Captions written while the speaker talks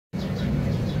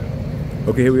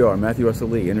Okay, here we are, Matthew Russell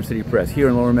Lee, Inner City Press, here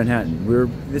in Lower Manhattan.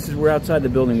 We're outside the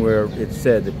building where it's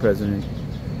said that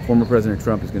former President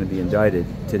Trump is going to be indicted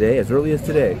today, as early as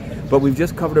today. But we've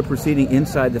just covered a proceeding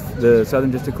inside the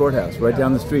Southern District Courthouse, right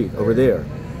down the street, over there.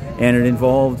 And it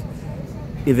involved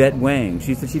Yvette Wang.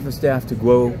 She's the chief of staff to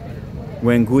Guo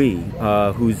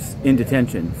Wengui, who's in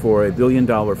detention for a $1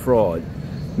 billion fraud.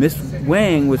 Ms.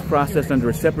 Wang was processed under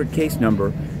a separate case number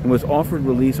and was offered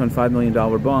release on $5 million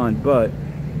bond, but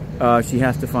she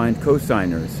has to find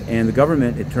co-signers. And the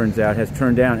government, it turns out, has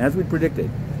turned down, as we predicted,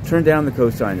 turned down the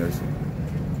co-signers.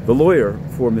 The lawyer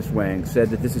for Ms. Wang said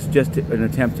that this is just an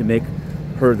attempt to make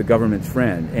her the government's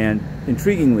friend. And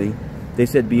intriguingly, they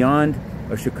said beyond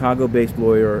a Chicago-based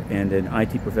lawyer and an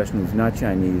IT professional who's not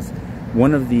Chinese,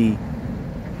 one of the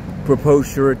proposed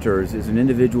suretors is an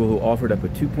individual who offered up a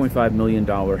 $2.5 million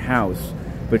house,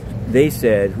 but they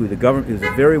said who the government is a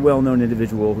very well-known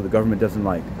individual who the government doesn't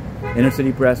like. Inner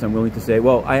City Press, I'm willing to say,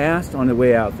 well, I asked on the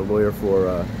way out the lawyer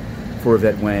for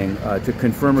Yvette Wang to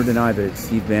confirm or deny that it's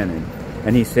Steve Bannon,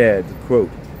 and he said, quote,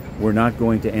 "We're not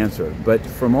going to answer." But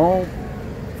from all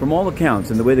accounts,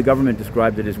 and the way the government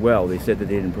described it as well, they said that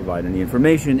they didn't provide any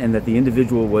information and that the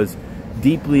individual was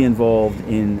deeply involved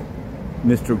in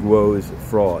Mr. Guo's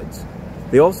frauds.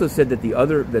 They also said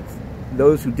that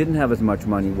those who didn't have as much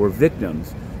money were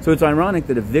victims. So it's ironic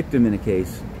that a victim in a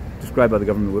case described by the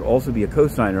government would also be a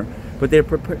co-signer, but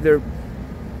the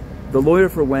lawyer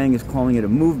for Wang is calling it a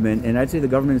movement, and I'd say the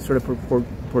government is sort of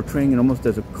portraying it almost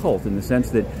as a cult, in the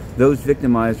sense that those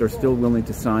victimized are still willing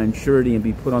to sign surety and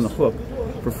be put on the hook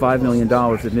for $5 million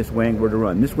if Ms. Wang were to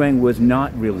run. Ms. Wang was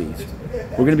not released.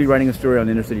 We're going to be writing a story on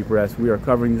Inner City Press. We are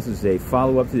covering this as a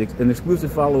follow-up to an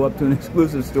exclusive follow-up to an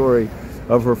exclusive story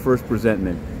of her first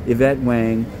presentment. Yvette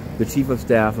Wang, the chief of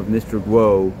staff of Mr.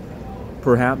 Guo,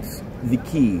 perhaps the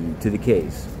key to the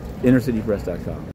case. InnerCityPress.com.